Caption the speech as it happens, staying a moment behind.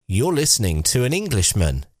You're listening to An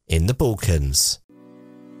Englishman in the Balkans.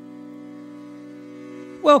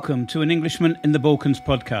 Welcome to An Englishman in the Balkans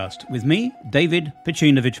podcast with me, David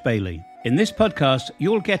Pacinovic Bailey. In this podcast,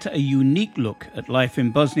 you'll get a unique look at life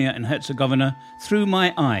in Bosnia and Herzegovina through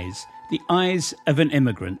my eyes, the eyes of an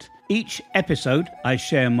immigrant. Each episode, I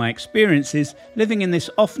share my experiences living in this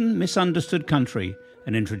often misunderstood country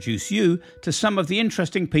and introduce you to some of the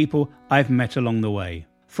interesting people I've met along the way.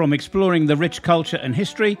 From exploring the rich culture and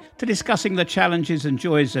history to discussing the challenges and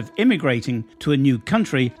joys of immigrating to a new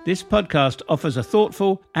country, this podcast offers a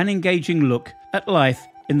thoughtful and engaging look at life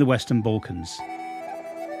in the Western Balkans.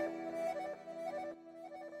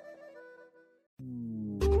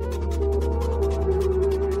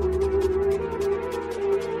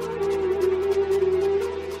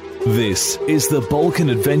 This is the Balkan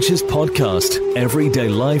Adventures Podcast, everyday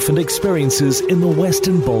life and experiences in the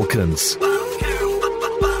Western Balkans.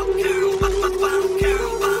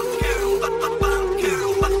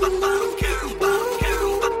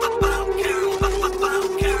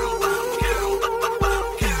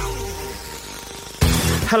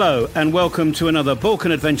 Hello and welcome to another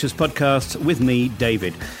Balkan Adventures podcast with me,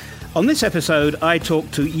 David. On this episode, I talk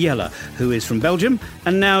to Jelle, who is from Belgium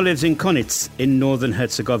and now lives in Konjic in northern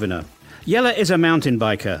Herzegovina. Jelle is a mountain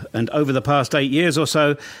biker and over the past 8 years or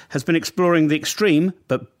so has been exploring the extreme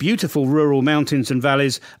but beautiful rural mountains and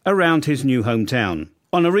valleys around his new hometown.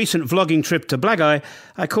 On a recent vlogging trip to Blagaj,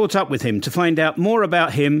 I caught up with him to find out more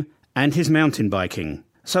about him and his mountain biking.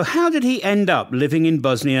 So how did he end up living in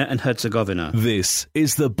Bosnia and Herzegovina? This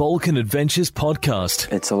is the Balkan Adventures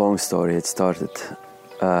Podcast. It's a long story. It started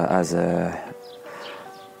as a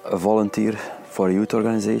volunteer for a youth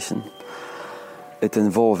organization. It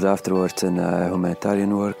involved afterwards in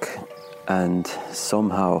humanitarian work, and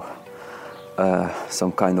somehow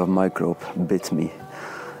some kind of microbe bit me,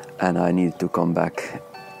 and I needed to come back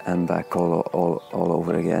all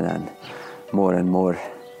over again, and more.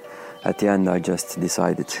 At the end, I just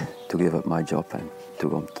decided to give up my job and to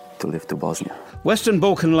go to live to Bosnia. Western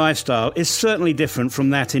Balkan lifestyle is certainly different from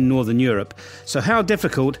that in Northern Europe. So how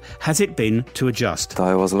difficult has it been to adjust?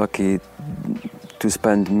 I was lucky to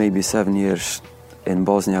spend maybe 7 years in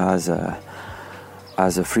Bosnia as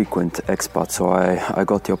a frequent expat. So I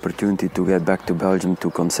got the opportunity to get back to Belgium to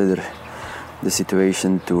consider the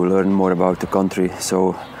situation, to learn more about the country.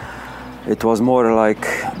 So it was more like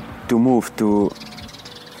to move to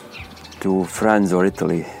France or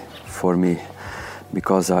Italy for me,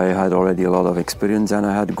 because I had already a lot of experience and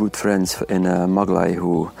I had good friends in Maglaj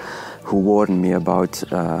who warned me about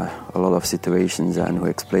a lot of situations and who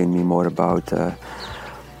explained me more about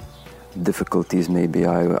difficulties maybe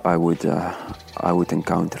I would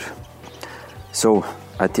encounter. So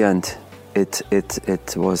at the end it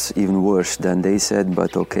was even worse than they said,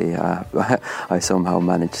 but okay, I somehow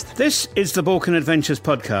managed. This is the Balkan Adventures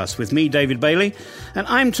podcast with me, David Bailey, and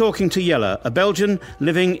I'm talking to Jelle, a Belgian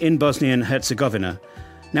living in Bosnia and Herzegovina.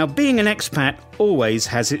 Now, being an expat always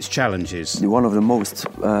has its challenges. One of the most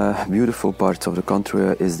beautiful parts of the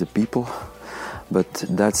country is the people, but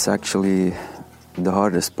that's actually the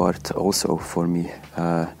hardest part also for me.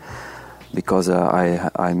 Because I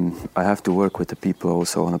have to work with the people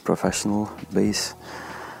also on a professional base,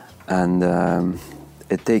 and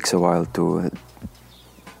it takes a while to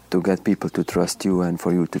get people to trust you and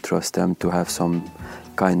for you to trust them, to have some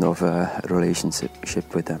kind of a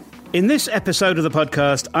relationship with them. In this episode of the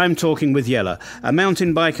podcast, I'm talking with Jelle, a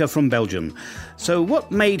mountain biker from Belgium. So what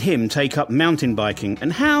made him take up mountain biking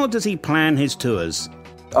and how does he plan his tours?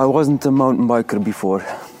 I wasn't a mountain biker before.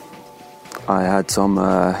 I had some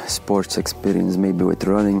sports experience, maybe with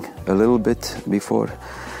running a little bit before.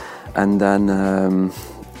 And then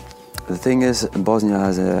the thing is, Bosnia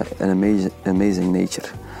has an amazing nature.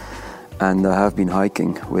 And I have been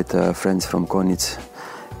hiking with friends from Konjic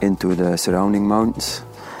into the surrounding mountains.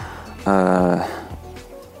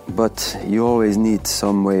 But you always need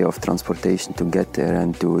some way of transportation to get there,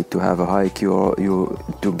 and to have a hike,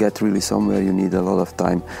 to get really somewhere, you need a lot of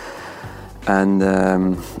time. And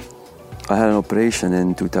I had an operation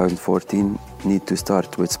in 2014, need to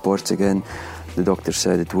start with sports again. The doctor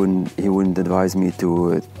said he wouldn't advise me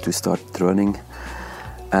to start running.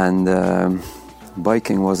 And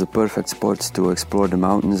biking was a perfect sport to explore the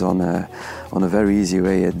mountains on a very easy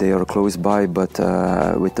way. They are close by, but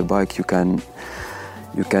with the bike you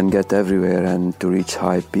can get everywhere, and to reach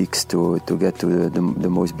high peaks, to get to the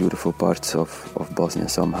most beautiful parts of Bosnia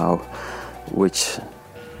somehow, which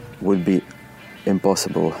would be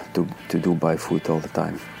impossible to do by foot all the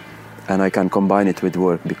time. And I can combine it with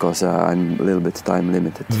work because I'm a little bit time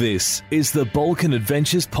limited. This is the Balkan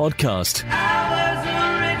Adventures Podcast. I was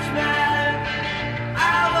a rich man.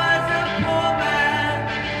 I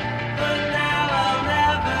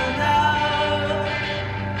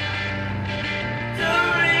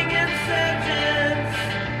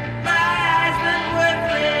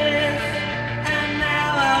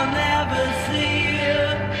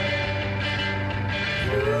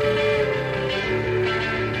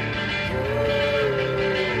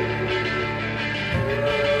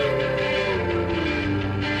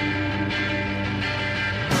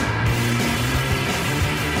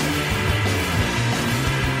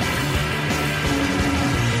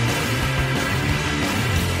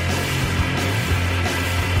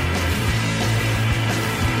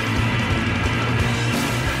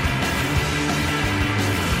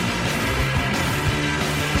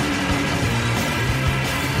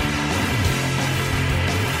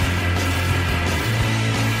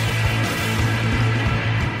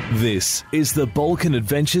This is the Balkan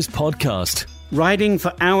Adventures podcast. Riding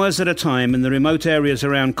for hours at a time in the remote areas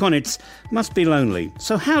around Konitz must be lonely.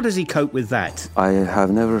 So how does he cope with that? I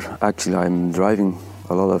have never, I'm driving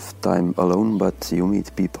a lot of time alone, but you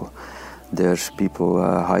meet people. There's people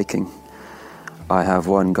hiking. I have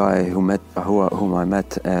one guy whom I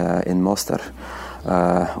met in Mostar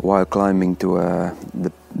while climbing to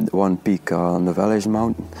the one peak on the Belgian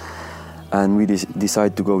mountain. And we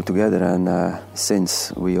decided to go together, and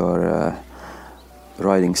since we are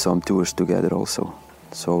riding some tours together also.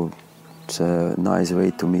 So it's a nice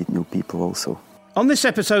way to meet new people also. On this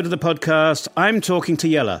episode of the podcast, I'm talking to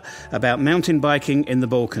Jelle about mountain biking in the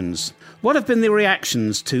Balkans. What have been the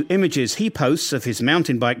reactions to images he posts of his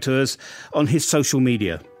mountain bike tours on his social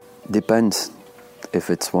media? Depends if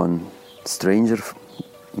it's one stranger,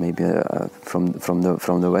 maybe from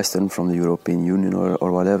the Western, from the European Union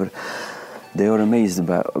or whatever. They are amazed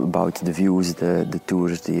about the views, the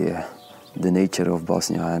tours, the nature of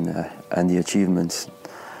Bosnia and the achievements.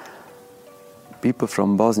 People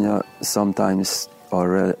from Bosnia sometimes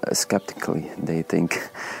are skeptically. They think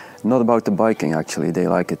not about the biking actually. They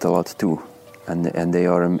like it a lot too, and they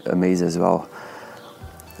are amazed as well.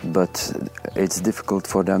 But it's difficult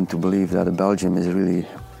for them to believe that a Belgian is really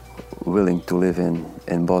willing to live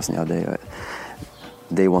in Bosnia.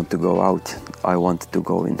 They want to go out. I want to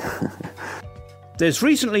go in. There's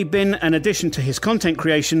recently been an addition to his content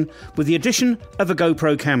creation with the addition of a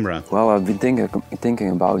GoPro camera. Well, I've been thinking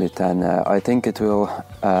about it, and I think it will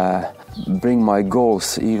bring my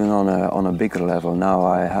goals even on a bigger level. Now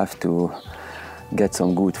I have to get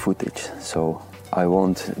some good footage, so I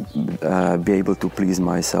won't be able to please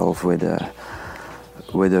myself with a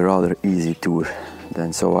rather easy tour.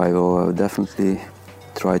 So I will definitely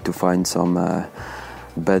try to find some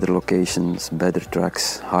better locations, better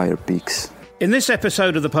tracks, higher peaks. In this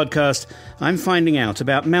episode of the podcast, I'm finding out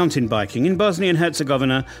about mountain biking in Bosnia and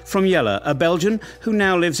Herzegovina from Jelle, a Belgian who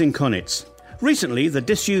now lives in Konitz. Recently, the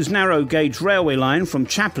disused narrow-gauge railway line from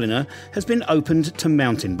Čapljina has been opened to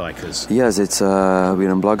mountain bikers. Yes,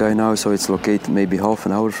 we're in Blagaj now, so it's located maybe half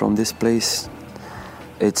an hour from this place.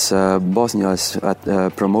 It's Bosnia is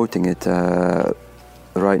promoting it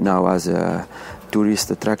right now as a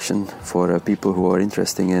tourist attraction for people who are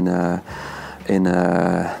interested in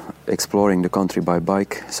exploring the country by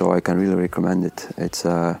bike, so I can really recommend it. It's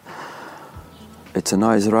a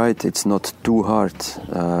nice ride. It's not too hard.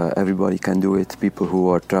 Everybody can do it. People who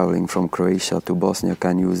are traveling from Croatia to Bosnia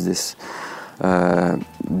can use this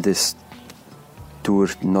tour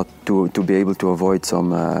not to be able to avoid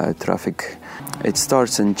some traffic. It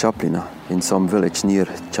starts in Čapljina, in some village near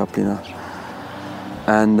Čapljina,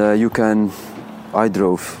 and I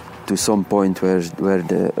drove to some point where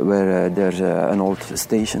there's an old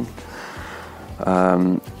station.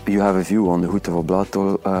 You have a view on the Hutovo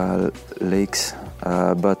Blato lakes,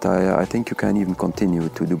 but I think you can even continue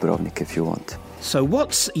to Dubrovnik if you want. So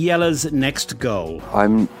what's Jelle's next goal?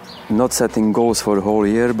 I'm not setting goals for the whole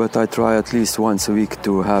year, but I try at least once a week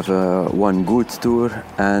to have one good tour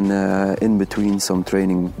and in between some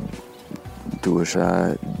training tours.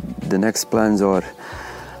 The next plans are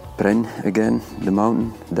Pren again, the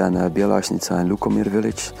mountain, then Bjelašnica and Lukomir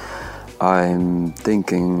village. I'm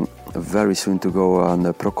thinking very soon to go on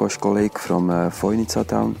the Prokoško lake from Vojnica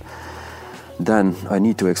town. Then I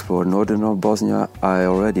need to explore northern of Bosnia. I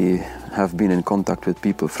already have been in contact with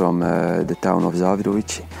people from the town of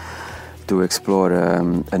Zavirović to explore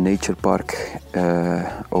a nature park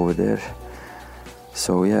over there.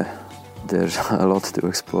 So yeah, there's a lot to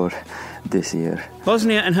explore this year.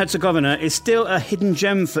 Bosnia and Herzegovina is still a hidden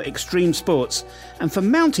gem for extreme sports and for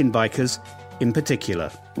mountain bikers in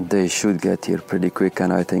particular. They should get here pretty quick,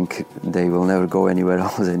 and I think they will never go anywhere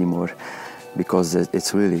else anymore because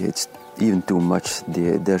it's even too much.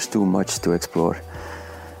 There's too much to explore.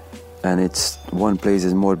 And one place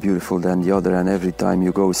is more beautiful than the other, and every time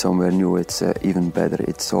you go somewhere new, it's even better.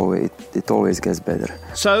 It always gets better.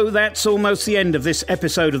 So that's almost the end of this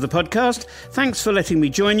episode of the podcast. Thanks for letting me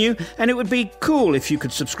join you, and it would be cool if you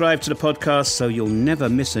could subscribe to the podcast so you'll never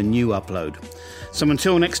miss a new upload. So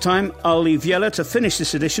until next time, I'll leave Jelle to finish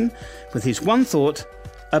this edition with his one thought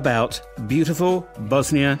about beautiful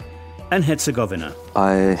Bosnia and Herzegovina.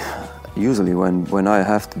 I usually, when I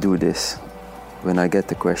have to do this, when I get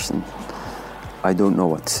the question, I don't know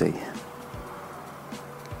what to say.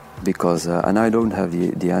 Because, and I don't have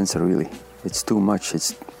the answer really. It's too much.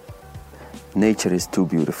 Nature is too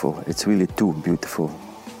beautiful. It's really too beautiful.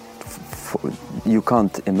 You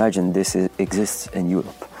can't imagine this exists in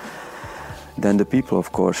Europe. Then the people,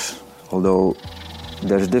 of course, although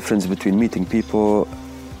there's a difference between meeting people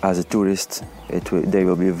as a tourist, they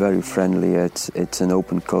will be very friendly. It's an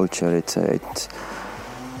open culture. It's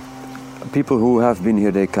people who have been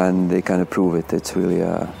here. They can approve it. It's really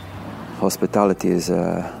hospitality is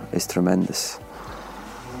tremendous.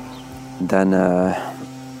 Then,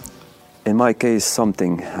 in my case,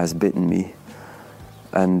 something has bitten me,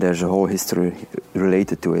 and there's a whole history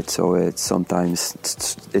related to it. So it's sometimes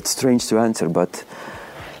strange to answer, but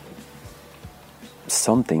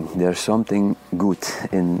there's something good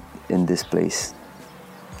in this place,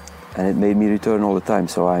 and it made me return all the time.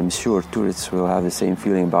 So I'm sure tourists will have the same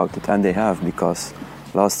feeling about it, and they have, because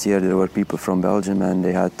last year there were people from Belgium and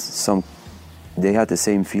they had the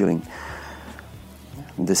same feeling,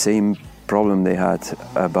 the same problem they had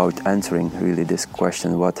about answering really this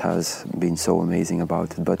question, what has been so amazing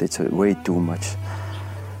about it. But it's way too much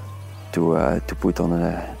to put on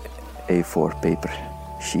an A4 paper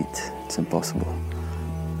sheet. It's impossible.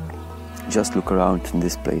 Just look around in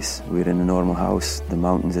this place. We're in a normal house. The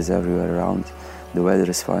mountains is everywhere around. The weather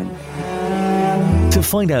is fine. To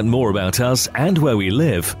find out more about us and where we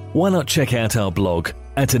live, why not check out our blog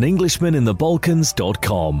at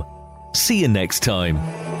anenglishmaninthebalkans.com. See you next time.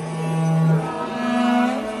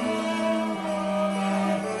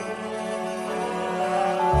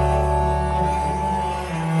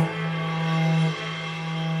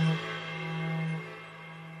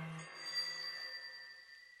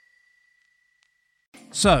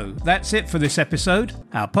 So, that's it for this episode.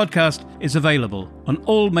 Our podcast is available on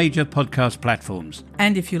all major podcast platforms.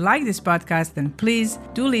 And if you like this podcast, then please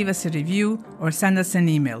do leave us a review or send us an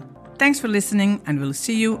email. Thanks for listening, and we'll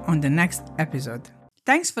see you on the next episode.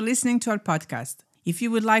 Thanks for listening to our podcast. If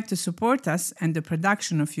you would like to support us and the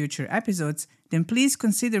production of future episodes, then please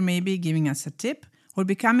consider maybe giving us a tip or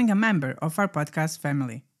becoming a member of our podcast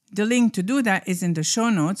family. The link to do that is in the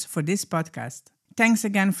show notes for this podcast. Thanks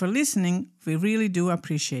again for listening. We really do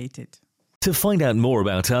appreciate it. To find out more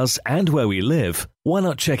about us and where we live, why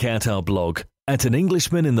not check out our blog at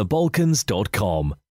anenglishmaninthebalkans.com.